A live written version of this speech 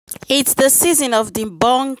It's the season of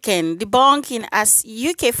debunking. Debunking as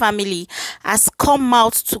UK family has come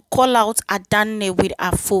out to call out Adanne with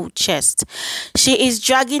her full chest. She is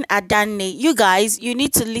dragging Adanne. You guys, you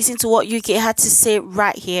need to listen to what UK had to say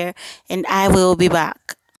right here, and I will be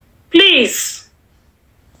back. Please,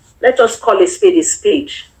 let us call a spade a spade.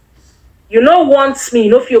 You know want me,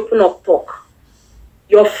 you know if you open up talk.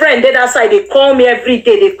 Your friend dead outside, they call me every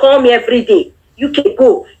day. They call me every day. UK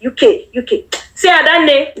go, UK. Say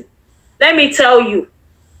Adanne, let me tell you.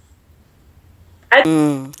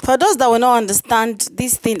 For those that will not understand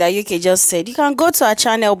this thing that UK just said, you can go to our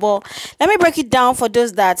channel, but let me break it down for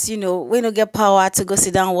those that, we don't get power to go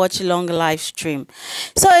sit down and watch a long live stream.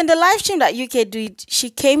 So in the live stream that UK did,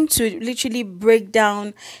 she came to literally break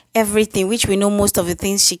down everything, which we know most of the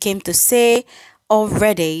things she came to say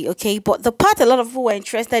already, okay? But the part a lot of people were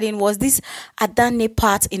interested in was this Adanne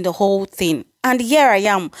part in the whole thing. And here I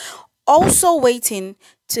am, also waiting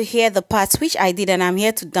to hear the parts which I did, and I'm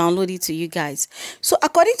here to download it to you guys. So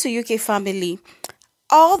according to UK family,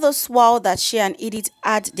 all this while that she and Edith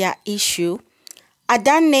had their issue,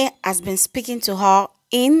 Adanne has been speaking to her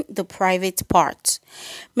in the private part,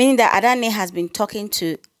 meaning that Adanne has been talking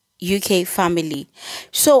to UK family.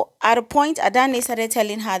 So at a point, Adanne started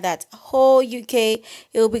telling her that, oh, UK, it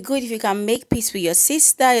will be good if you can make peace with your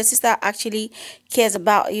sister. Your sister actually cares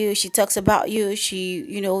about you. She talks about you. She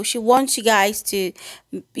wants you guys to,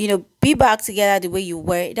 be back together the way you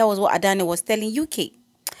were. That was what Adanne was telling UK.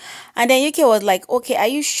 And then UK was like, okay, are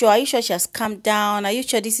you sure? Are you sure she has calmed down? Are you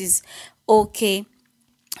sure this is okay?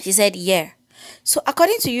 She said, yeah. So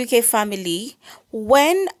according to UK family,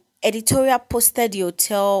 when editorial posted the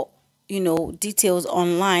hotel details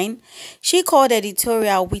online, she called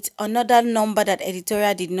editorial with another number that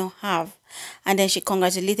editorial did not have, and then she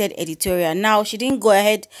congratulated editorial. Now she didn't go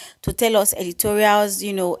ahead to tell us editorial's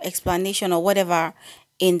explanation or whatever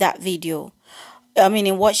in that video, I mean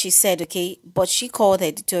in what she said, okay, but she called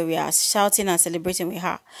editorial, shouting and celebrating with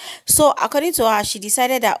her. So according to her, she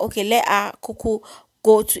decided that, okay, let her cuckoo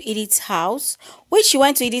go to Edith's house, which she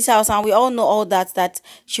went to Edith's house, and we all know all that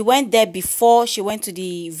she went there before she went to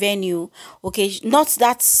the venue, okay, not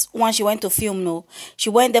that one she went to film, no, she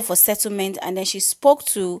went there for settlement, and then she spoke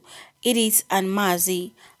to Edith and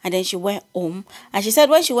Mazi, and then she went home. And she said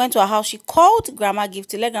when she went to her house, she called Grandma Gift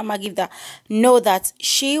to let Grandma Gift know that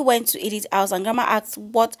she went to Edith's house, and Grandma asked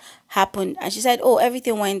what happened, and she said, oh,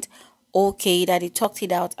 everything went okay, that they talked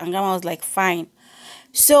it out, and Grandma was like, fine.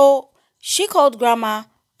 So she called Grandma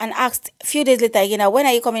and asked a few days later again, when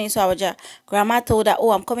are you coming into Abuja? Grandma told her,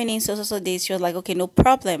 oh, I'm coming in so days. She was like, okay, no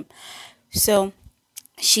problem. So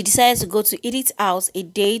she decided to go to Edith's house a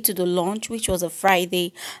day to the launch, which was a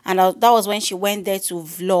Friday, and that was when she went there to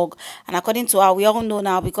vlog. And according to her, we all know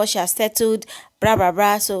now, because she has settled, blah blah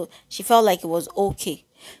blah, so she felt like it was okay.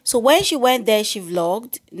 So when she went there, she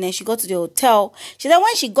vlogged, and then she got to the hotel. She said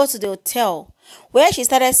when she got to the hotel, where she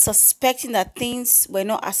started suspecting that things were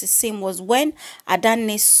not as the same was when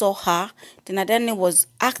Adanne saw her. Then Adanne was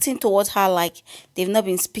acting towards her like they've not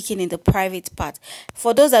been speaking in the private part.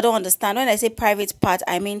 For those that don't understand, when I say private part,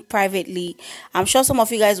 I mean privately. I'm sure some of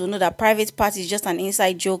you guys will know that private part is just an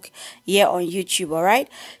inside joke here on YouTube, all right?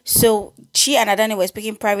 So she and Adanne were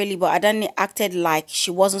speaking privately, but Adanne acted like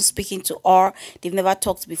she wasn't speaking to her. They've never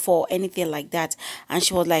talked before, anything like that. And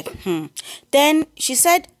she was like, Then she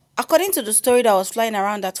said, according to the story that was flying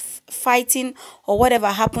around, that fighting or whatever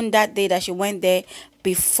happened that day that she went there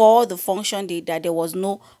before the function day, that there was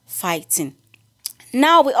no fighting.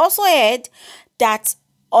 Now, we also heard that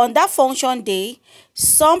on that function day,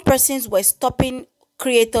 some persons were stopping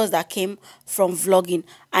creators that came from vlogging,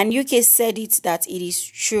 and UK said that it is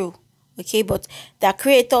true. Okay, but the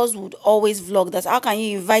creators would always vlog. That's how can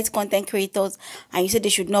you invite content creators and you say they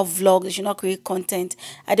should not vlog, they should not create content,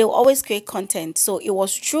 and they will always create content. So it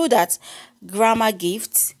was true that Grandma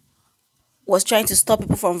Gift was trying to stop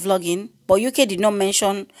people from vlogging, but UK did not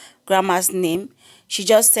mention Grandma's name. She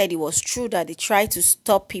just said it was true that they tried to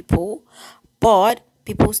stop people, but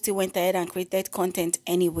people still went ahead and created content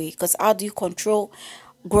anyway. Because how do you control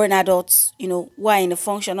grown adults, who are in a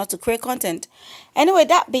function not to create content? Anyway,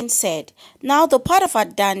 that being said, now the part of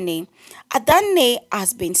Adanne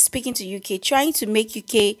has been speaking to UK, trying to make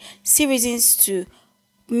UK see reasons to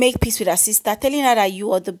make peace with her sister, telling her that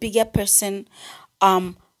you are the bigger person,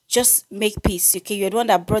 just make peace, okay? You're the one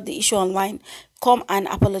that brought the issue online. Come and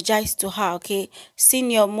apologize to her, okay?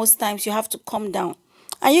 Senior, most times you have to calm down.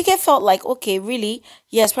 And UK felt like, okay, really?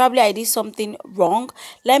 Yes, probably I did something wrong.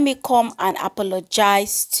 Let me come and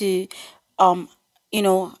apologize to, to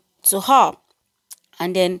her.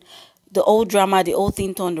 And then the old drama, the old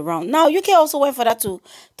thing turned around. Now, UK also went further to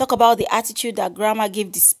talk about the attitude that Grandma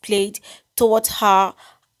gave displayed towards her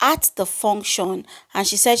at the function, and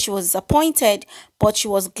she said she was disappointed, but she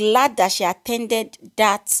was glad that she attended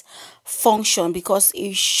that function because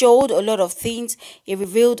it showed a lot of things, it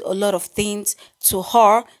revealed a lot of things to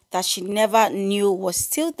her that she never knew was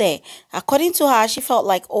still there. According to her, she felt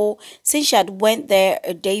like, oh, since she had went there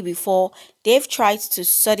a day before, they've tried to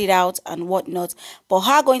sort it out and whatnot, but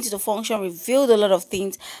her going to the function revealed a lot of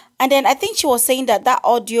things. And then I think she was saying that that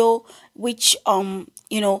audio, which a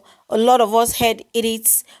lot of us heard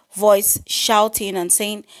Edith's voice shouting and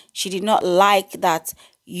saying she did not like that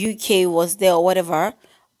UK was there or whatever.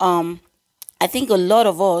 I think a lot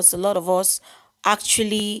of us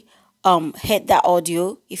actually heard that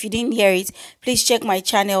audio. If you didn't hear it, please check my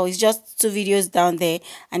channel. It's just 2 videos down there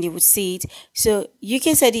and you would see it. So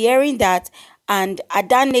UK said hearing that, and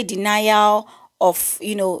adanne denial of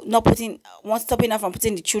not putting, one stopping her from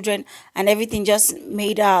putting the children and everything, just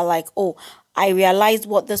made her like, oh, I realized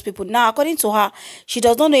what those people. Now, according to her, she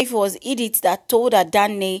does not know if it was Edith that told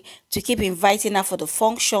adanne to keep inviting her for the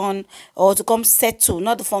function, or to come settle,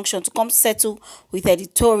 not the function, to come settle with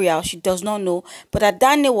editorial. She does not know, but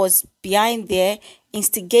adanne was behind there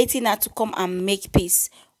instigating her to come and make peace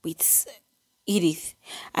with Edith.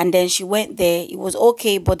 And then she went there. It was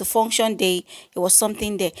okay, but the function day, it was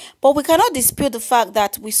something there. But we cannot dispute the fact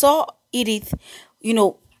that we saw Edith,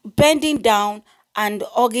 bending down and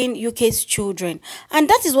hugging UK's children. And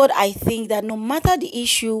that is what I think, that no matter the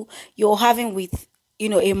issue you're having with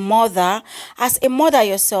a mother, as a mother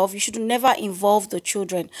yourself, you should never involve the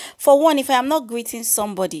children. For one, if I am not greeting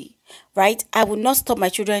somebody, right, I will not stop my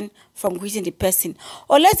children from greeting the person,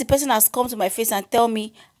 unless the person has come to my face and tell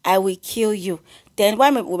me I will kill you. Then why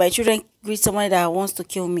will my children greet someone that wants to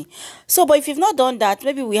kill me? So, but if you've not done that,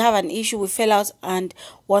 maybe we have an issue, we fell out and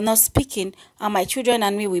we're not speaking, and my children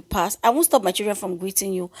and me will pass, I won't stop my children from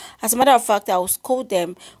greeting you. As a matter of fact, I will scold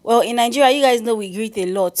them. Well, in Nigeria, you guys know we greet a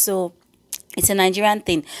lot, so it's a Nigerian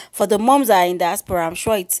thing. For the moms that are in diaspora, I'm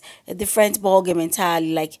sure it's a different ball game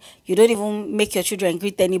entirely. Like, you don't even make your children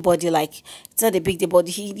greet anybody. Like, it's not a big deal. But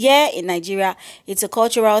here in Nigeria, it's a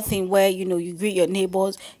cultural thing where you greet your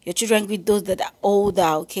neighbors, your children greet those that are older.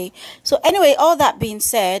 Okay. So anyway, all that being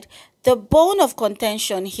said, the bone of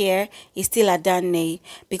contention here is still adanne,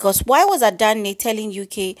 because why was adanne telling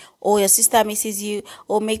UK, oh, your sister misses you,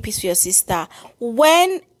 oh, make peace with your sister,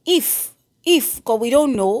 when if, because we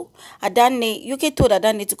don't know, adanne, UK told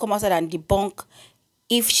adanne to come outside and debunk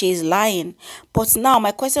if she is lying. But now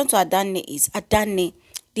my question to adanne is, adanne,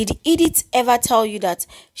 did Edith ever tell you that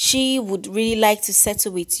she would really like to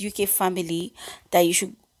settle with UK family, that you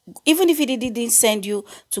should, even if he didn't send you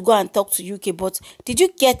to go and talk to UK, but did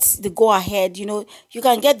you get the go ahead? You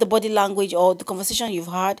can get the body language or the conversation you've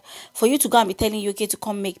had for you to go and be telling UK to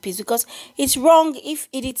come make peace, because it's wrong if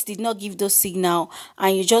Edith did not give those signal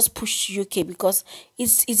and you just push UK, because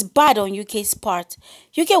it's bad on UK's part.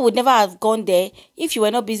 UK would never have gone there if you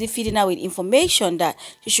were not busy feeding her with information that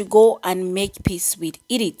you should go and make peace with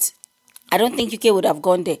Edith. I don't think UK would have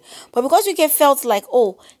gone there. But because UK felt like,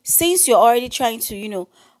 oh, since you're already trying to,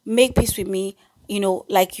 make peace with me,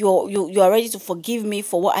 like you're ready to forgive me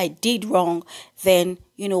for what I did wrong, then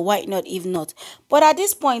why not? If not, but at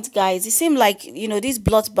this point, guys, it seemed like this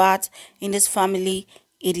bloodbath in this family,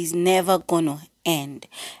 it is never gonna end.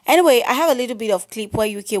 Anyway, I have a little bit of clip where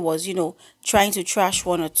UK was trying to trash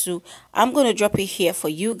one or two. I'm gonna drop it here for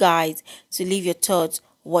you guys to leave your thoughts,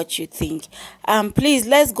 what you think. Please,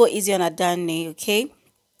 let's go easy on adanne. Okay,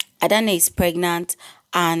 adanne is pregnant,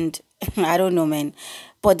 and I don't know, man,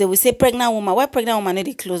 but they will say pregnant woman. Why pregnant woman need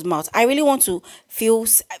a closed mouth? I really want to feel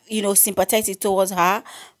sympathetic towards her,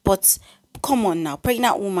 but come on now,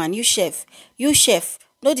 pregnant woman, you chef,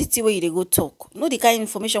 know the thing where you dey go talk, know the kind of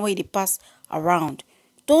information where you dey pass around.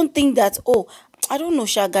 Don't think that, oh, I don't know,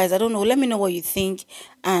 sha, guys, I don't know. Let me know what you think,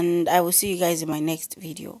 and I will see you guys in my next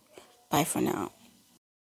video. Bye for now.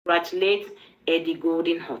 Congratulate Eddie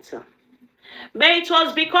Golden Hotel. But it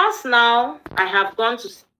was because now I have gone to,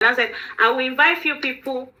 and I said, I will invite few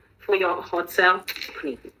people for your hotel,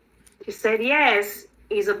 please. She said, yes,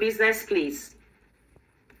 it's a business place.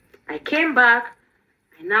 I came back,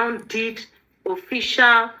 I now did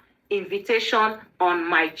official invitation on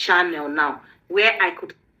my channel now, where I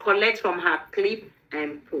could collect from her clip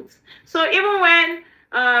and put. So even when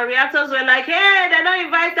reactors were like, hey, they don't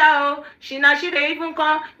invite her, oh, she they even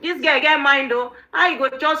come, this girl get mind, though, I go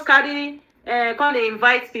just carry, come they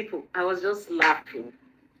invite people. I was just laughing.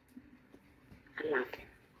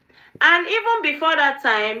 And even before that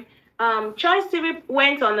time, Choice TV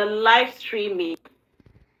went on a live streaming.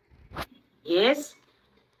 Yes,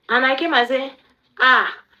 And I came and said,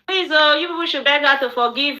 please, you people should beg her to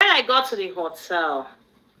forgive. When I got to the hotel,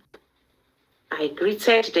 I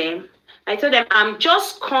greeted them. I told them, I'm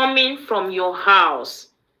just coming from your house.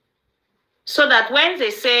 So that when they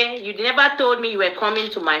say, you never told me you were coming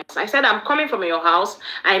to my house, I said, I'm coming from your house.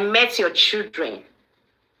 I met your children.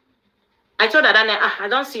 I told adanne, I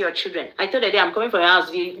don't see your children. I told her, I'm coming from your house.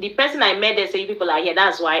 The person I met, they say, you people are here.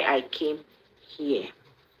 That's why I came here.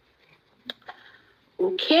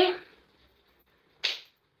 Okay.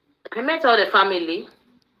 I met all the family.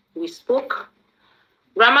 We spoke.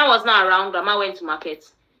 Grandma was not around. Grandma went to market.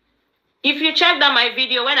 If you check that my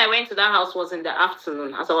video, when I went to that house was in the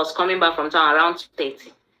afternoon, as I was coming back from town around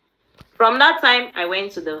 2:30. From that time, I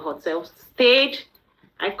went to the hotel, stayed.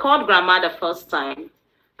 I called Grandma the first time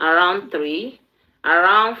around 3.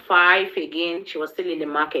 Around 5 again, she was still in the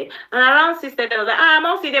market. And around 6:30, I was like,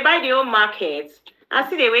 Mom, see, they buy the whole market. I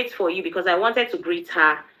see they wait for you because I wanted to greet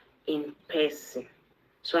her in person.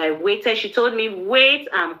 So I waited. She told me, wait,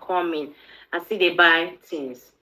 I'm coming. I see they buy things.